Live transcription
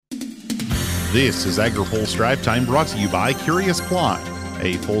This is AgriPulse Drive Time, brought to you by Curious Plot,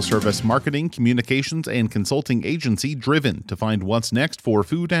 a full-service marketing, communications, and consulting agency driven to find what's next for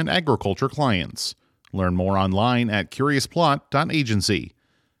food and agriculture clients. Learn more online at curiousplot.agency.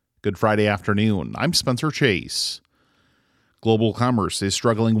 Good Friday afternoon. I'm Spencer Chase. Global commerce is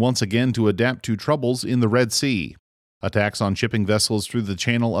struggling once again to adapt to troubles in the Red Sea. Attacks on shipping vessels through the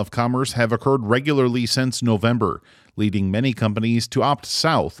Channel of Commerce have occurred regularly since November, leading many companies to opt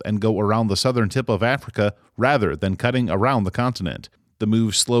south and go around the southern tip of Africa rather than cutting around the continent. The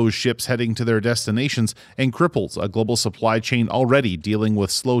move slows ships heading to their destinations and cripples a global supply chain already dealing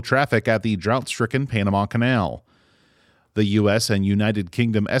with slow traffic at the drought-stricken Panama Canal. The U.S. and United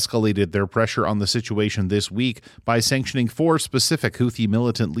Kingdom escalated their pressure on the situation this week by sanctioning 4 specific Houthi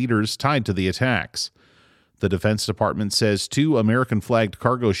militant leaders tied to the attacks. The Defense Department says 2 American-flagged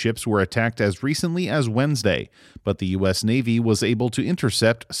cargo ships were attacked as recently as Wednesday, but the U.S. Navy was able to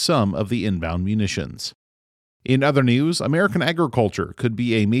intercept some of the inbound munitions. In other news, American agriculture could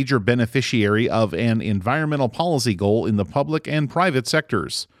be a major beneficiary of an environmental policy goal in the public and private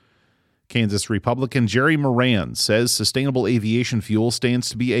sectors. Kansas Republican Jerry Moran says sustainable aviation fuel stands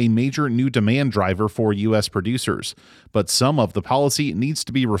to be a major new demand driver for U.S. producers, but some of the policy needs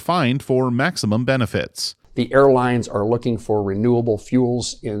to be refined for maximum benefits. The airlines are looking for renewable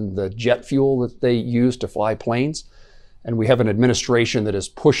fuels in the jet fuel that they use to fly planes. And we have an administration that is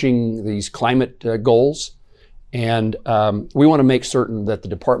pushing these climate goals. And we want to make certain that the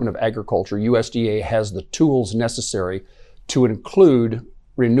Department of Agriculture, USDA, has the tools necessary to include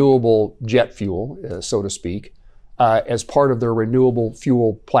renewable jet fuel, so to speak, as part of their renewable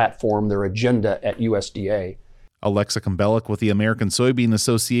fuel platform, their agenda at USDA. Alexa Kumbelek with the American Soybean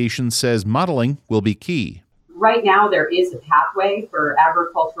Association says modeling will be key. Right now, there is a pathway for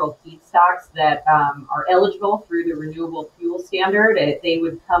agricultural feedstocks that are eligible through the renewable fuel standard. They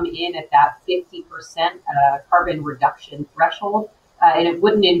would come in at that 50% carbon reduction threshold, and it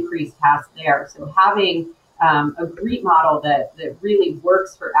wouldn't increase past there. So having a GREET model that really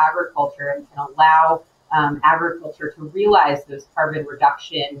works for agriculture and can allow agriculture to realize those carbon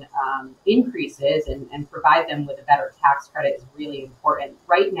reduction increases and provide them with a better tax credit is really important.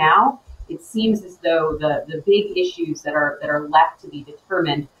 Right now, it seems as though the big issues that are left to be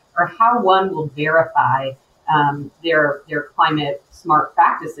determined are how one will verify their climate smart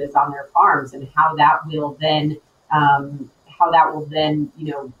practices on their farms and how that will then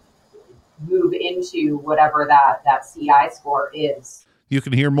move into whatever that CI score is. You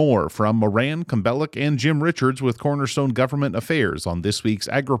can hear more from Moran, Kumbelek, and Jim Richards with Cornerstone Government Affairs on this week's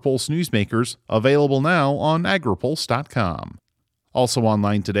AgriPulse Newsmakers, available now on agripulse.com. Also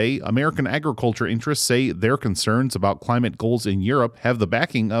online today, American agriculture interests say their concerns about climate goals in Europe have the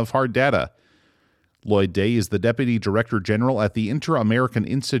backing of hard data. Lloyd Day is the Deputy Director General at the Inter-American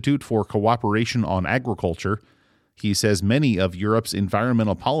Institute for Cooperation on Agriculture. He says many of Europe's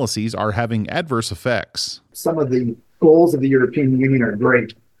environmental policies are having adverse effects. Some of the goals of the European Union are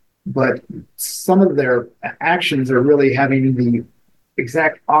great, but some of their actions are really having the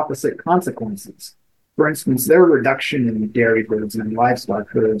exact opposite consequences. For instance, their reduction in dairy herds and livestock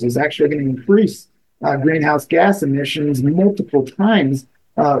herds is actually going to increase greenhouse gas emissions multiple times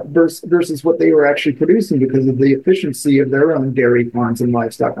versus what they were actually producing because of the efficiency of their own dairy farms and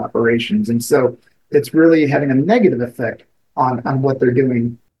livestock operations. And so it's really having a negative effect on what they're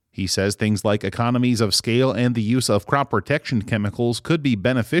doing. He says things like economies of scale and the use of crop protection chemicals could be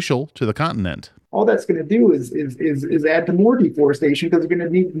beneficial to the continent. All that's going to do is add to more deforestation because they're going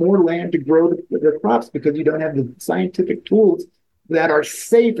to need more land to grow their crops because you don't have the scientific tools that are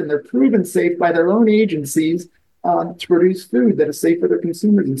safe, and they're proven safe by their own agencies to produce food that is safe for their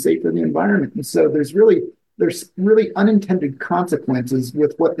consumers and safe for the environment. And so there's really unintended consequences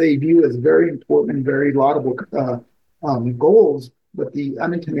with what they view as very important and very laudable goals. But the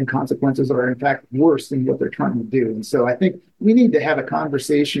unintended consequences are, in fact, worse than what they're trying to do. And so I think we need to have a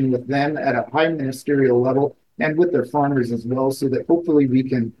conversation with them at a high ministerial level and with their farmers as well, so that hopefully we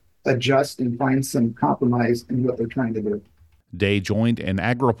can adjust and find some compromise in what they're trying to do. Day joined an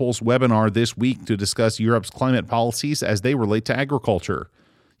AgriPulse webinar this week to discuss Europe's climate policies as they relate to agriculture.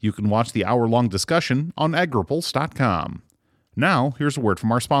 You can watch the hour-long discussion on agripulse.com. Now, here's a word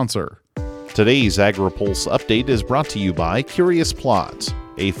from our sponsor. Today's AgriPulse update is brought to you by Curious Plot,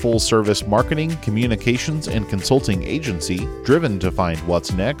 a full-service marketing, communications, and consulting agency driven to find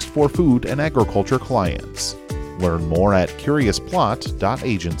what's next for food and agriculture clients. Learn more at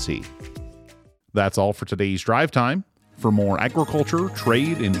curiousplot.agency. That's all for today's Drive Time. For more agriculture,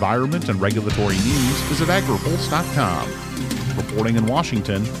 trade, environment, and regulatory news, visit agripulse.com. Reporting in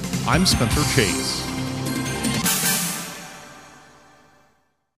Washington, I'm Spencer Chase.